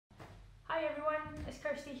it's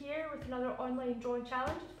Kirsty here with another online drawing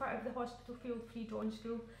challenge as part of the Hospitalfield free drawing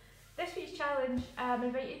school. This week's challenge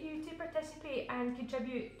invited you to participate and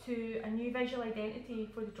contribute to a new visual identity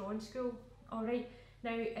for the drawing school. Alright,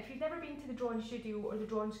 now if you've never been to the drawing studio or the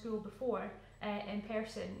drawing school before in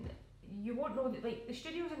person, you won't know that the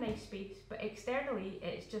studio's a nice space, but externally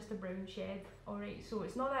it's just a brown shed. Alright, so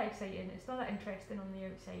it's not that exciting, it's not that interesting on the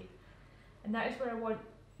outside, and that is where I want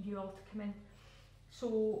you all to come in.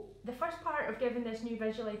 So the first part of giving this new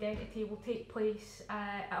visual identity will take place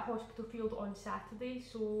at Hospitalfield on Saturday.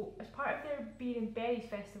 So as part of their Beer and Berries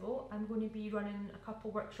Festival, I'm going to be running a couple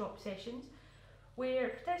workshop sessions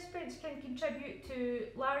where participants can contribute to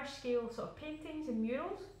large scale sort of paintings and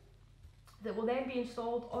murals that will then be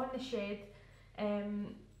installed on the shed,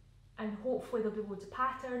 and hopefully there'll be loads of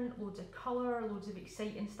pattern, loads of colour, loads of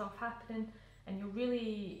exciting stuff happening, and you'll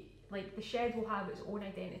really, the shed will have its own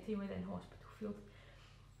identity within Hospitalfield.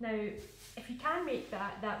 Now, if you can make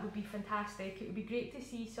that, that would be fantastic. It would be great to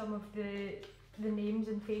see some of the names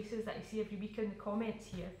and faces that I see every week in the comments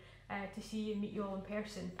here, to see and meet you all in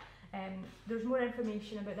person. There's more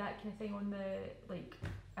information about that kind of thing on the,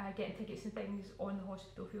 getting tickets and things on the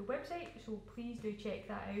Hospitalfield website, so please do check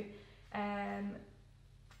that out.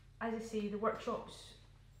 As I say, the workshops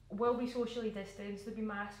will be socially distanced, there'll be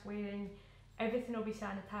mask wearing, everything will be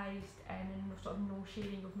sanitised, and sort of no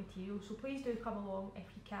sharing of materials, so please do come along if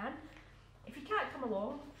you can. If you can't come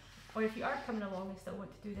along, or if you are coming along and still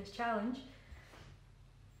want to do this challenge,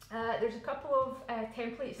 there's a couple of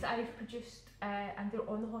templates that I've produced, and they're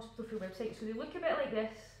on the Hospitalfield website, so they look a bit like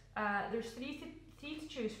this. There's three to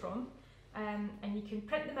choose from, and you can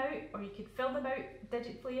print them out or you can fill them out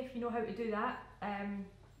digitally if you know how to do that. And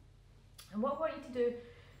what I want you to do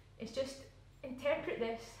is just interpret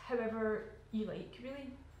this however you like,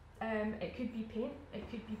 really. It could be paint, it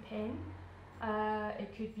could be pen,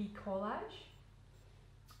 it could be collage.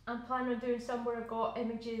 I'm planning on doing some where I've got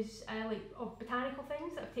images of botanical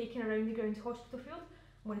things that I've taken around the grounds of Hospitalfield.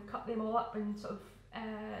 I'm going to cut them all up and sort of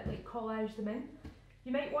collage them in.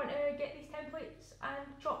 You might want to get these templates and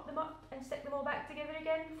chop them up and stick them all back together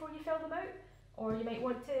again before you fill them out, or you might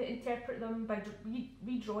want to interpret them by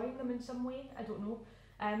redrawing them in some way, I don't know.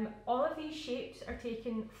 All of these shapes are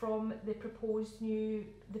taken from the proposed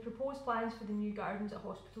plans for the new gardens at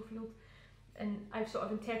Hospitalfield, and I've sort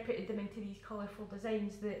of interpreted them into these colourful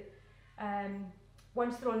designs that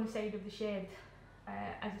once they're on the side of the shed,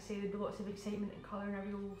 as I say, there'll be lots of excitement and colour and a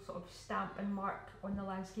real sort of stamp and mark on the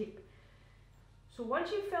landscape. So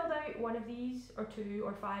once you've filled out one of these, or 2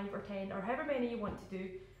 or 5 or 10 or however many you want to do,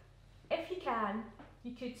 if you can,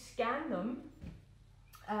 you could scan them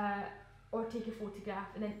or take a photograph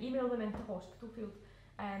and then email them into Hospitalfield.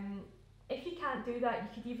 If you can't do that,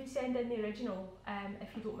 you could even send in the original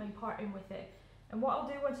if you don't mind parting with it. And what I'll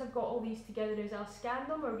do once I've got all these together is I'll scan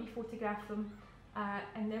them or rephotograph them,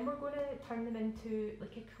 and then we're going to turn them into a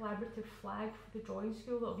collaborative flag for the drawing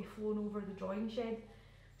school that'll be flown over the drawing shed.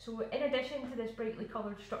 So in addition to this brightly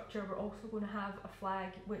coloured structure, we're also going to have a flag,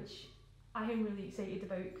 which I am really excited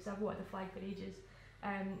about because I've wanted a flag for ages.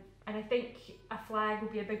 And I think a flag will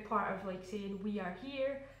be a big part of saying we are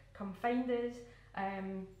here, come find us,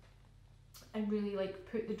 and really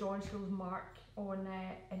put the drawing school's mark on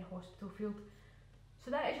in Hospitalfield. So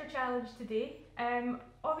that is your challenge today.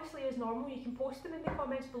 Obviously, as normal, you can post them in the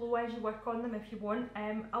comments below as you work on them if you want.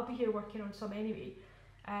 I'll be here working on some anyway,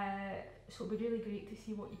 so it'll be really great to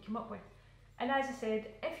see what you come up with. And as I said,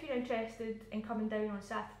 if you're interested in coming down on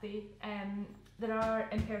Saturday, there are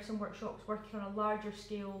in-person workshops working on a larger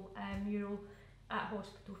scale mural at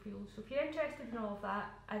Hospitalfield. So if you're interested in all of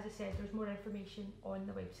that, as I said, there's more information on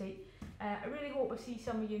the website. I really hope I see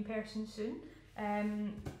some of you in person soon,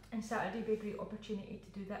 and Saturday will be a great opportunity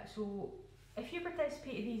to do that. So if you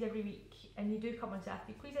participate in these every week and you do come on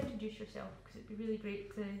Saturday, please introduce yourself, because it'd be really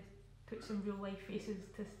great to put some real life faces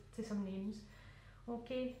to some names.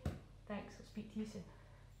 Okay, thanks, I'll speak to you soon.